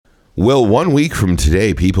Well, 1 week from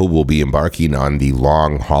today, people will be embarking on the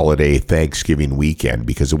long holiday Thanksgiving weekend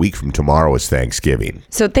because a week from tomorrow is Thanksgiving.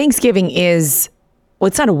 So Thanksgiving is, well,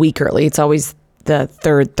 it's not a week early. It's always the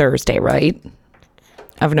third Thursday, right?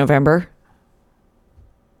 Of November?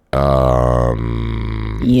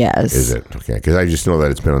 Yes. Is it? Okay, because I just know that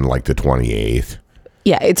it's been on like the 28th.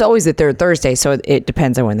 Yeah, it's always the third Thursday, so it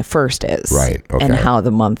depends on when the first is. Right, okay. And how the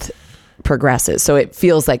month progresses. So it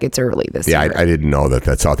feels like it's early this year. Yeah, I didn't know that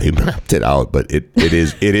that's how they mapped it out, but it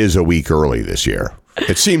is a week early this year.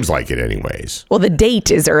 It seems like it anyways. Well, the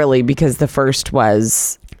date is early because the first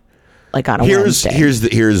was like on a Wednesday. Here's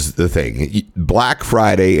the thing. Black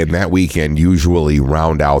Friday and that weekend usually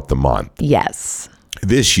round out the month. Yes.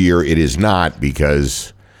 This year it is not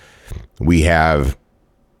because we have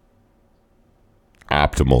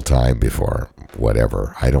optimal time before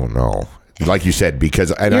whatever. I don't know. Like you said,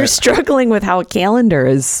 because you're struggling with how a calendar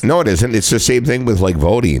is. No, it isn't. It's the same thing with like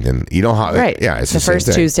voting, and you know how. Right. Yeah, it's the same first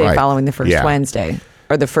thing. Tuesday Right. following the first Wednesday,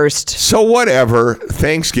 or the first. So whatever.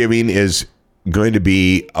 Thanksgiving is going to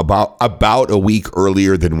be about a week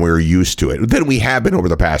earlier than we're used to it, than we have been over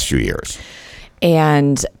the past few years.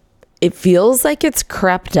 And it feels like it's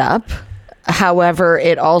crept up. However,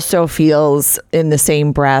 it also feels in the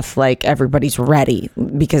same breath like everybody's ready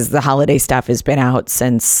because the holiday stuff has been out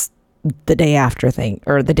since the day after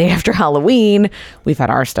Halloween. We've had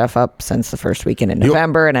our stuff up since the first weekend in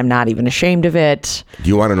November, and I'm not even ashamed of it. Do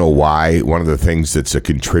you want to know why? One of the things that's a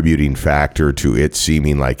contributing factor to it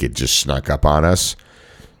seeming like it just snuck up on us.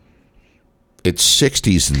 It's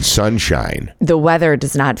 60s and sunshine. The weather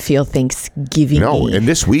does not feel Thanksgiving. No, and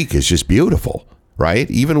this week is just beautiful, right?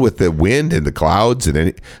 Even with the wind and the clouds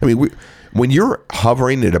when you're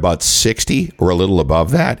hovering at about 60 or a little above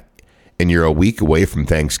that, and you're a week away from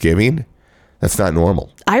Thanksgiving, that's not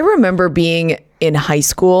normal. I remember being in high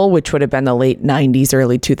school, which would have been the late 90s,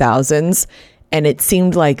 early 2000s, and it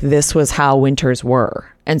seemed like this was how winters were.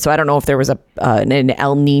 And so I don't know if there was an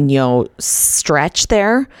El Nino stretch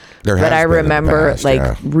there, but I remember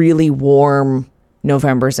really warm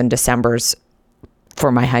Novembers and Decembers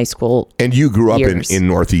for my high school. And you grew years. up in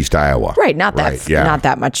Northeast Iowa. Right, not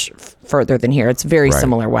that much further than here. It's very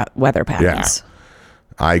similar weather patterns. Yeah.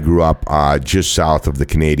 I grew up just south of the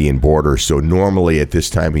Canadian border, so normally at this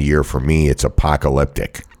time of year for me, it's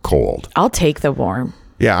apocalyptic cold. I'll take the warm.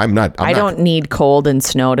 Yeah, I don't need cold and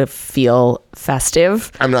snow to feel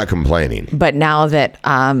festive. I'm not complaining. But now that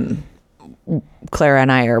Clara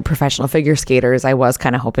and I are professional figure skaters, I was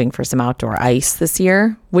kind of hoping for some outdoor ice this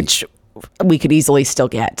year, which we could easily still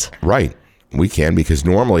get. Right. We can, because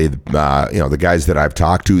normally, the guys that I've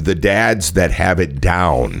talked to, the dads that have it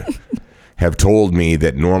down have told me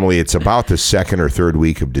that normally it's about the second or third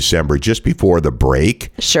week of December, just before the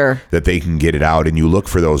break. Sure. That they can get it out, and you look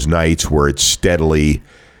for those nights where it's steadily,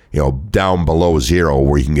 down below zero,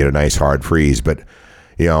 where you can get a nice hard freeze. But,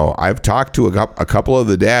 I've talked to a couple of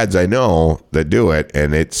the dads I know that do it,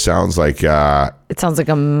 and it sounds like a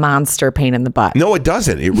monster pain in the butt. No, it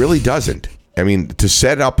doesn't. It really doesn't. I mean, to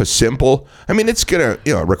set up it's going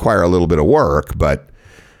to require a little bit of work, but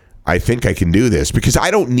I think I can do this because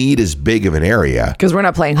I don't need as big of an area. Because we're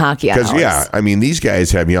not playing hockey at all. Because, these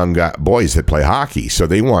guys have young boys that play hockey, so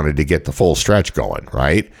they wanted to get the full stretch going,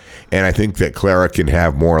 right? And I think that Clara can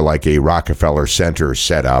have more like a Rockefeller Center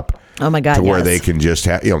set up. Oh, my God, to where they can just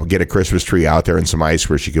get a Christmas tree out there and some ice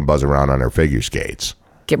where she can buzz around on her figure skates.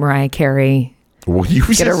 Get Mariah Carey. Well,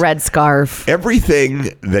 get a red scarf. Everything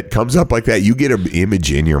that comes up like that, you get an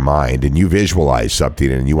image in your mind and you visualize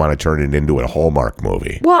something and you want to turn it into a Hallmark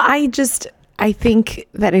movie. Well, I think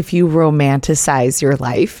that if you romanticize your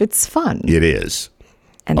life, it's fun. It is.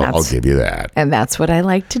 And I'll give you that. And that's what I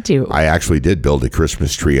like to do. I actually did build a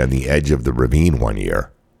Christmas tree on the edge of the ravine one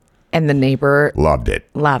year. And the neighbor loved it.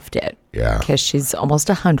 Yeah. Because she's almost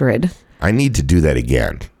 100. I need to do that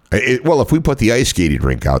again. If we put the ice skating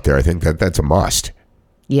rink out there, I think that's a must.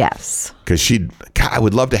 Yes. Because I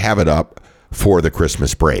would love to have it up for the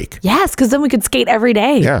Christmas break. Yes, because then we could skate every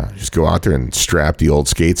day. Yeah, just go out there and strap the old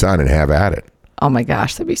skates on and have at it. Oh my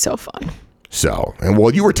gosh, that'd be so fun. So, and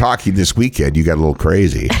while you were talking this weekend, you got a little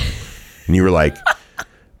crazy. And you were like,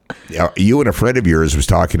 you and a friend of yours was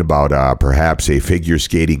talking about perhaps a figure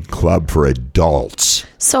skating club for adults.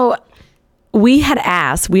 So we had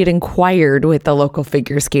inquired with the local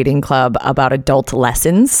figure skating club about adult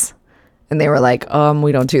lessons. And they were like,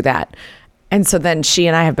 we don't do that. And so then she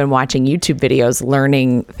and I have been watching YouTube videos,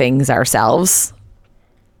 learning things ourselves.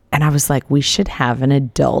 And I was like, we should have an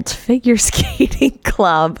adult figure skating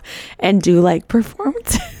club and do like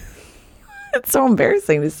performances. It's so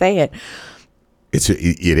embarrassing to say it. It's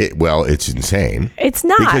insane. It's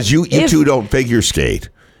not. Because you two don't figure skate.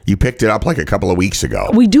 You picked it up like a couple of weeks ago.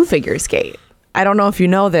 We do figure skate. I don't know if you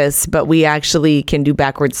know this, but we actually can do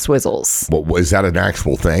backwards swizzles. Well, was that an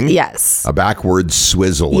actual thing? Yes. A backwards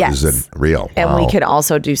swizzle Yes. is real. And we can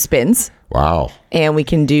also do spins. Wow. And we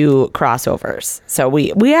can do crossovers. So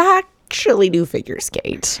we actually do figure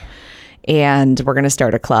skate. And we're going to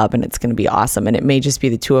start a club, and it's going to be awesome. And it may just be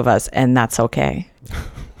the two of us, and that's okay.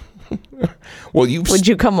 Well, would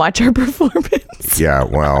you come watch our performance? Yeah,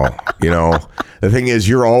 well, the thing is,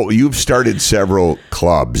 you've started several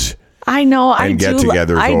clubs. I know. And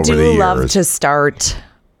get-togethers over the years.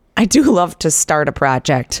 I do love to start a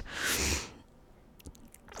project.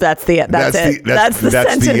 That's it. That's the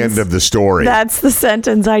sentence. The end of the story. That's the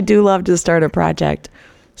sentence. I do love to start a project.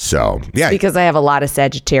 So, yeah. Because I have a lot of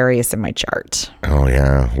Sagittarius in my chart. Oh,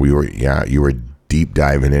 yeah. You were deep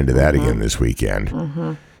diving into that again this weekend.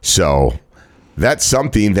 Mm-hmm. So, that's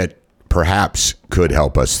something that perhaps could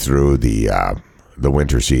help us through the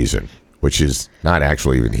winter season, which is not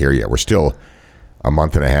actually even here yet. We're still a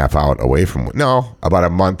month and a half out away from, about a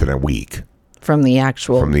month and a week. From the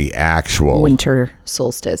actual winter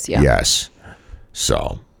solstice, yeah. Yes.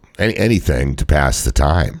 So, anything to pass the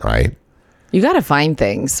time, right? You got to find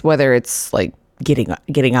things, whether it's like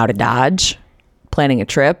getting out of Dodge, planning a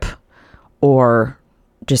trip, or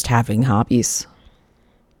just having hobbies.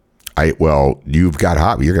 You've got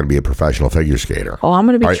hobby. You're going to be a professional figure skater. Oh, I'm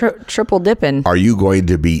going to be triple dipping. Are you going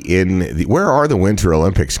to be where are the Winter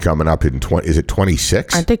Olympics coming up in is it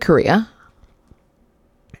 26? Aren't they Korea?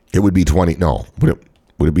 It would be 20. No. Would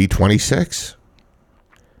it be 26?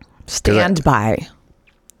 Stand by.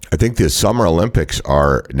 I think the Summer Olympics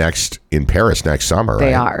are in Paris next summer, right?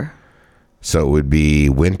 They are. So it would be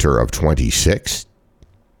winter of 26,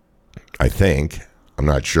 I think. I'm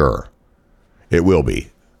not sure. It will be.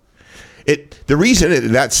 The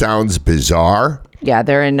reason that sounds bizarre. Yeah,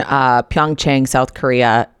 they're in Pyeongchang, South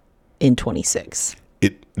Korea in 26.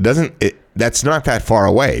 That's not that far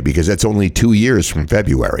away because that's only 2 years from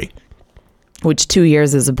February. Which 2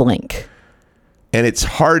 years is a blink. And it's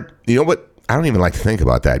hard. You know what? I don't even like to think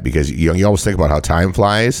about that because you always think about how time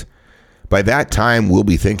flies. By that time, we'll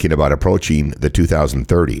be thinking about approaching the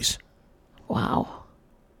 2030s. Wow.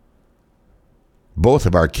 Both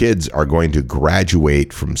of our kids are going to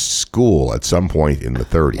graduate from school at some point in the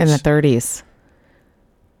 30s. In the 30s.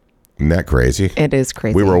 Isn't that crazy? It is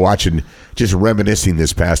crazy. We were watching, just reminiscing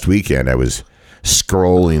this past weekend. I was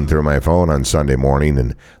scrolling through my phone on Sunday morning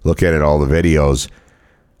and looking at all the videos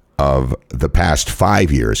of the past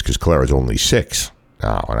 5 years because Clara's only 6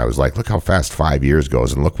 now. And I was like, look how fast 5 years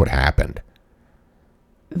goes and look what happened.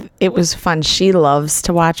 It was fun. She loves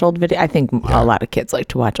to watch old videos. I think a lot of kids like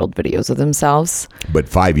to watch old videos of themselves. But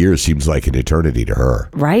 5 years seems like an eternity to her.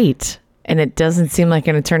 Right. And it doesn't seem like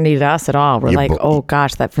an eternity to us at all. We're like, oh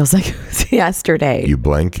gosh, that feels like it was yesterday. You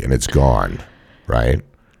blink and it's gone, right?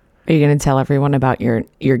 Are you going to tell everyone about your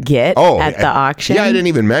get at the auction? Yeah, I didn't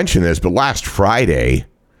even mention this, but last Friday,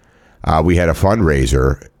 we had a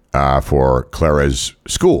fundraiser for Clara's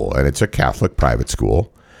school, and it's a Catholic private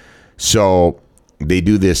school. So they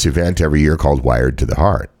do this event every year called Wired to the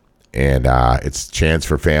Heart, and it's a chance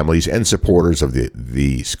for families and supporters of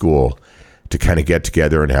the school to kind of get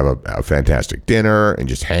together and have a fantastic dinner and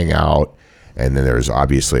just hang out. And then there's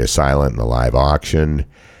obviously a silent and a live auction.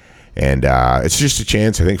 And it's just a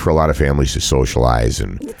chance, I think, for a lot of families to socialize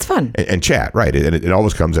and it's fun and chat, right? And it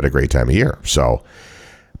always comes at a great time of year. So,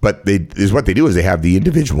 but what they do is they have the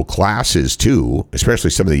individual classes too, especially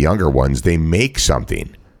some of the younger ones. They make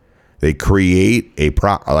something, they create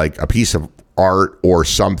like a piece of art or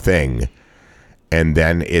something, and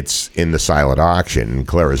then it's in the silent auction. And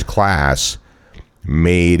Clara's class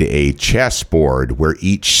made a chessboard where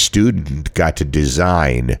each student got to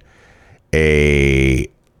design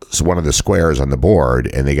one of the squares on the board,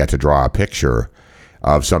 and they got to draw a picture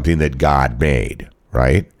of something that God made,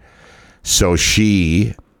 right? So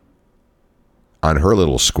she, on her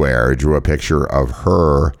little square, drew a picture of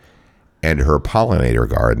her and her pollinator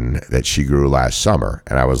garden that she grew last summer.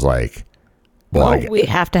 And I was like, well, we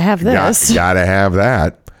have to have this. Gotta have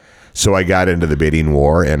that. So I got into the bidding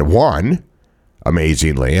war and won,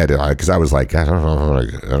 amazingly, because I was like, I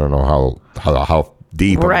don't know how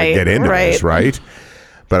deep I'm going to get into this, right?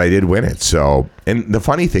 But I did win it. So, and the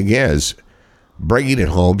funny thing is, bringing it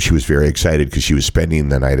home, she was very excited because she was spending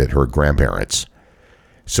the night at her grandparents'.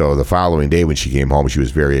 So the following day when she came home, she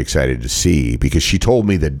was very excited to see, because she told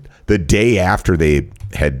me that the day after they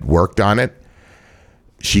had worked on it,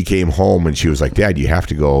 she came home and she was like, Dad, you have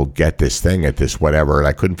to go get this thing at this whatever. And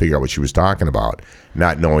I couldn't figure out what she was talking about,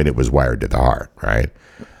 not knowing it was Wired to the Heart, right?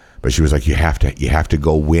 But she was like, you have to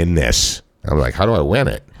go win this. I'm like, how do I win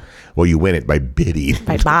it? Well, you win it by bidding.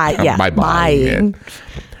 By buying it.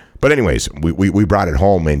 But anyways, we brought it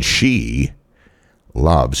home, and she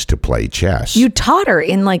loves to play chess. You taught her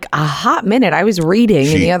in like a hot minute. I was reading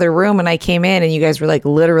in the other room and I came in and you guys were like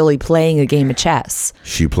literally playing a game of chess.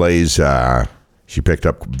 She plays, she picked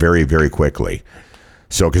up very, very quickly.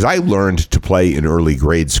 So, because I learned to play in early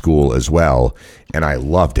grade school as well, and I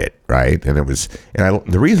loved it, right? And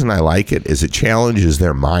the reason I like it is it challenges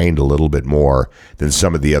their mind a little bit more than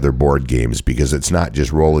some of the other board games, because it's not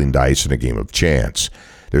just rolling dice in a game of chance.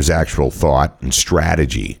 There's actual thought and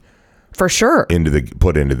strategy. For sure.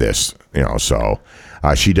 Put into this, so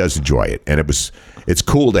she does enjoy it. And it's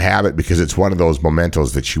cool to have it because it's one of those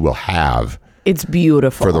mementos that she will have. It's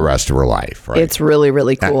beautiful. For the rest of her life, right? It's really,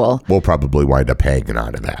 really cool. And we'll probably wind up hanging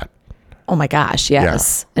on to that. Oh my gosh,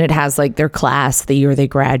 yes. Yeah. And it has like their class the year they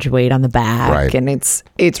graduate on the back. Right. And it's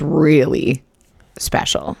really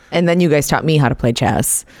special. And then you guys taught me how to play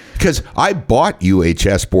chess. Because I bought you a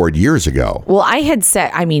chessboard years ago. Well, I had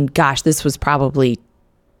said, this was probably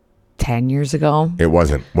 10 years ago. It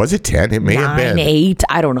wasn't. Was it 10? It may have been. 8,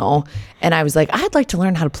 I don't know. And I was like, I'd like to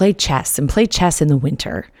learn how to play chess and play chess in the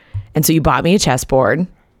winter. And so you bought me a chessboard.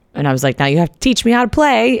 And I was like, now you have to teach me how to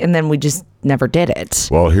play. And then we just never did it.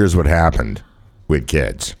 Well, here's what happened with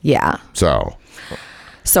kids. Yeah. So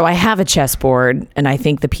I have a chessboard, and I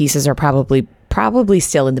think the pieces are probably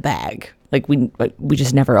still in the bag. Like we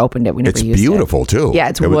just never opened it. We never used it. It's beautiful too. Yeah,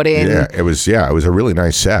 it's wooden. It was a really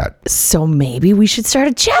nice set. So maybe we should start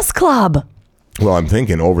a chess club. Well, I'm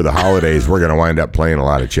thinking over the holidays we're going to wind up playing a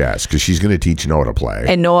lot of chess because she's going to teach Noah to play.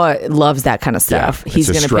 And Noah loves that kind of stuff. Yeah, he's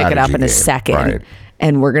going to pick it up in a second, right.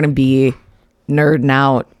 And we're going to be nerding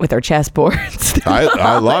out with our chessboards.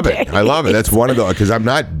 I love it. I love it. That's one of the, because I'm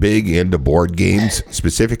not big into board games,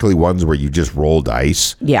 specifically ones where you just roll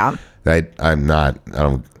dice. Yeah.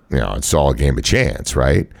 It's all a game of chance,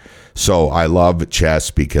 right? So I love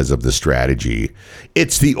chess because of the strategy.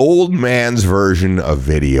 It's the old man's version of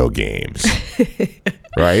video games,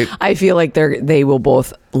 right? I feel like they will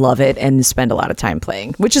both love it and spend a lot of time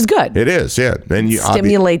playing, which is good. It is, yeah. Then it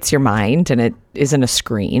stimulates your mind, and it isn't a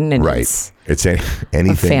screen, and right. It's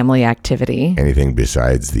anything a family activity. Anything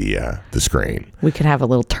besides the screen. We could have a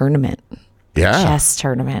little tournament. Yeah, chess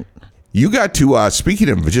tournament. You got to, speaking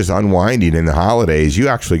of just unwinding in the holidays, you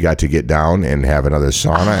actually got to get down and have another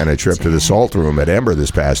sauna and a trip to the salt room at Ember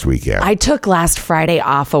this past weekend. I took last Friday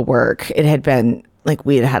off of work. It had been like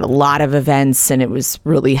we had a lot of events and it was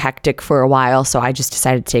really hectic for a while. So I just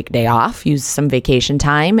decided to take a day off, use some vacation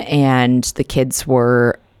time. And the kids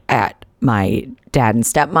were at my dad and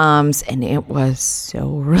stepmom's, and it was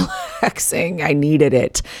so relaxing. I needed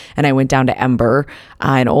it. And I went down to Ember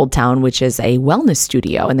in Old Town, which is a wellness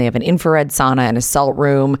studio, and they have an infrared sauna and a salt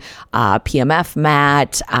room, PMF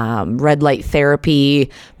mat, red light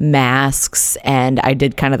therapy, masks, and I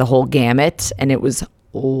did kind of the whole gamut, and it was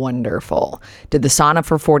wonderful. Did the sauna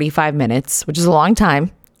for 45 minutes, which is a long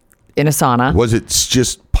time in a sauna. Was it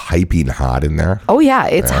just piping hot in there? Oh yeah,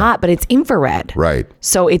 it's hot, but it's infrared. Right.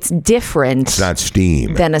 So it's different. It's not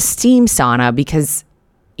steam. Than a steam sauna because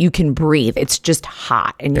you can breathe. It's just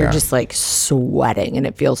hot and you're just like sweating and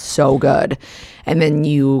it feels so good. And then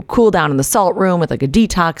you cool down in the salt room with like a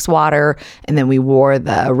detox water. And then we wore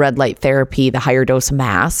the red light therapy, the higher dose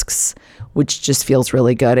masks, which just feels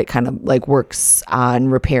really good. It kind of like works on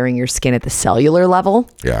repairing your skin at the cellular level.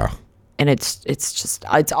 Yeah. And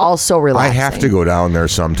it's all so relaxing. I have to go down there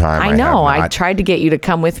sometime. I know. I tried to get you to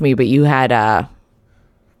come with me, but you had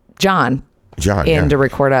John in to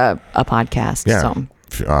record a podcast. Yeah, so.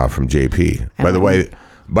 From JP.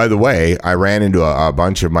 By the way, I ran into a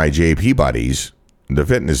bunch of my JP buddies,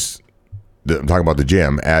 I'm talking about the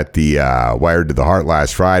gym, at the Wired to the Heart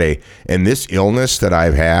last Friday. And this illness that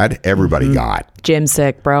I've had, everybody got. Gym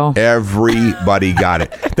sick, bro. Everybody got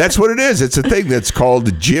it. That's what it is. It's a thing that's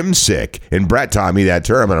called gym sick. And Brett taught me that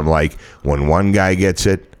term. And I'm like, when one guy gets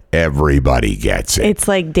it, everybody gets it. It's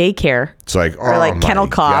like daycare. It's like, or like kennel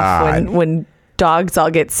cough when dogs all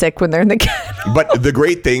get sick when they're in the kennel. But the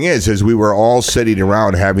great thing is we were all sitting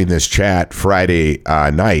around having this chat Friday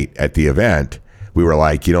night at the event. We were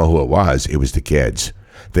like, you know who it was? It was the kids.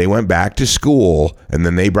 They went back to school and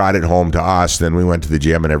then they brought it home to us. Then we went to the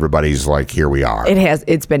gym and everybody's like, here we are.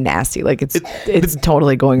 It's been nasty. Like it's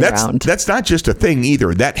totally going around. That's not just a thing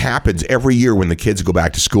either. That happens every year when the kids go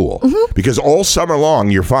back to school because all summer long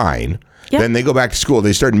you're fine. Yep. Then they go back to school.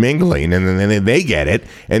 They start mingling and then they get it.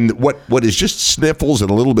 And what is just sniffles and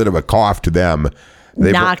a little bit of a cough to them.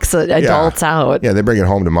 Knocks adults out. Yeah, they bring it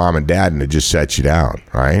home to mom and dad and it just sets you down,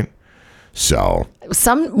 right? So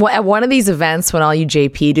at one of these events when all you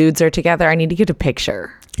JP dudes are together, I need to get a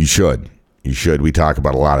picture. You should. You should. We talk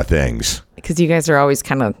about a lot of things. Because you guys are always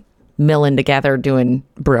kind of milling together doing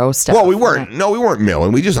bro stuff. Well, we weren't. No, we weren't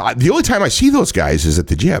milling. The only time I see those guys is at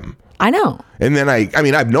the gym. I know. And then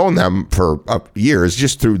I've known them for years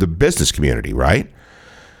just through the business community, right?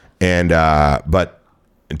 And but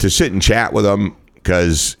to sit and chat with them,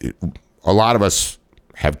 because a lot of us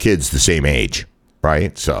have kids the same age,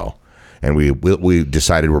 right? So, and we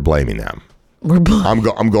decided we're blaming them. I'm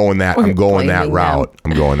going that route.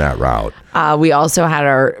 I'm going that route. We also had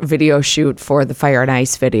our video shoot for the Fire and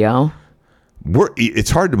Ice video.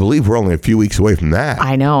 It's hard to believe we're only a few weeks away from that.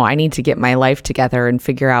 I know. I need to get my life together and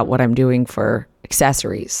figure out what I'm doing for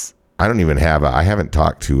accessories. I don't even have I haven't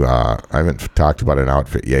talked about an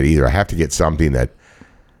outfit yet either. I have to get something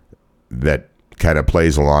that kind of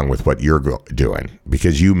plays along with what you're doing,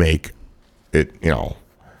 because you make it,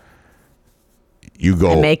 you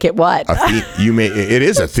go and make it what? It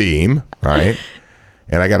is a theme, right?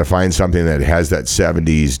 And I got to find something that has that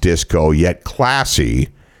 70s disco yet classy.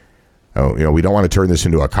 Oh, we don't want to turn this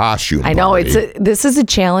into a costume. I know party. this is a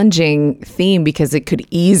challenging theme because it could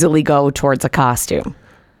easily go towards a costume,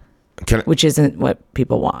 which isn't what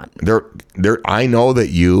people want. I know that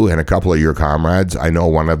you and a couple of your comrades, I know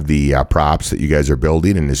one of the props that you guys are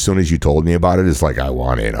building, and as soon as you told me about it, it's like, I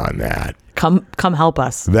want in on that. Come help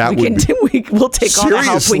us. We'll take all the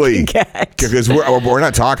help we can get. Because we're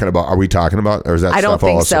not talking about. Are we talking about? Or is that stuff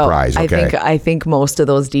all a surprise? Okay. I think most of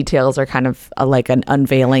those details are kind of like an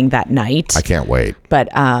unveiling that night. I can't wait. But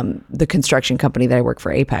the construction company that I work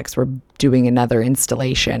for, Apex, we're doing another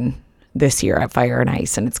installation this year at Fire and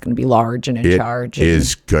Ice, and it's going to be large and in charge. It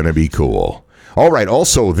is going to be cool. All right.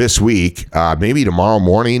 Also, this week, maybe tomorrow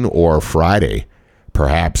morning or Friday,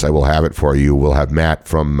 perhaps I will have it for you. We'll have Matt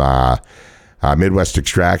from Midwest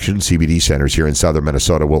Extraction CBD Centers here in southern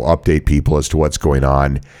Minnesota. We'll update people as to what's going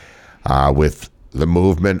on with the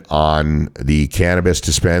movement on the cannabis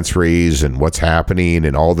dispensaries and what's happening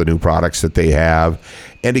and all the new products that they have.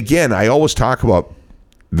 And again, I always talk about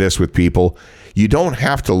this with people. You don't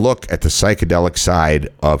have to look at the psychedelic side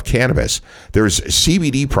of cannabis. There's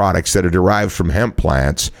CBD products that are derived from hemp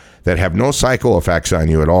plants that have no psycho effects on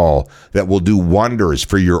you at all, that will do wonders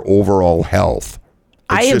for your overall health.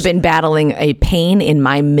 I have been battling a pain in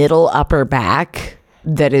my middle upper back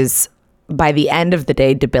that is, by the end of the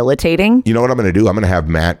day, debilitating. You know what I'm going to do? I'm going to have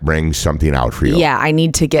Matt bring something out for you. Yeah, I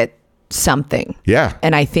need to get something. Yeah.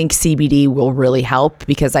 And I think CBD will really help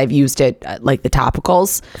because I've used it like the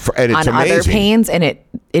topicals and it's on amazing. Other pains, and it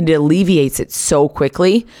alleviates it so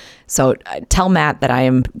quickly. So tell Matt that I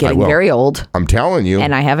am getting very old. I'm telling you.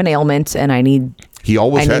 And I have an ailment, and I need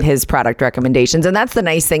his product recommendations. And that's the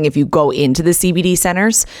nice thing. If you go into the CBD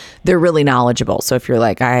centers, they're really knowledgeable. So if you're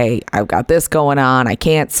like, I've got this going on, I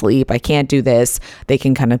can't sleep, I can't do this, they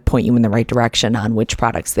can kind of point you in the right direction on which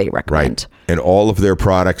products they recommend. Right. And all of their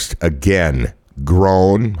products, again,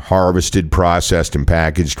 grown, harvested, processed, and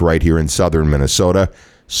packaged right here in southern Minnesota.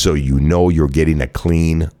 So you're getting a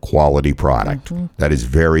clean, quality product. Mm-hmm. That is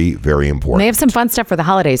very, very important. And they have some fun stuff for the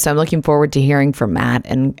holidays. So I'm looking forward to hearing from Matt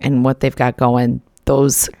and what they've got going.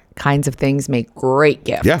 Those kinds of things make great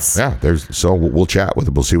gifts. Yeah. So we'll chat with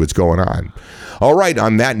them. We'll see what's going on. All right.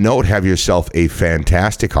 On that note, have yourself a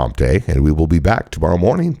fantastic hump day, and we will be back tomorrow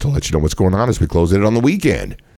morning to let you know what's going on as we close it on the weekend.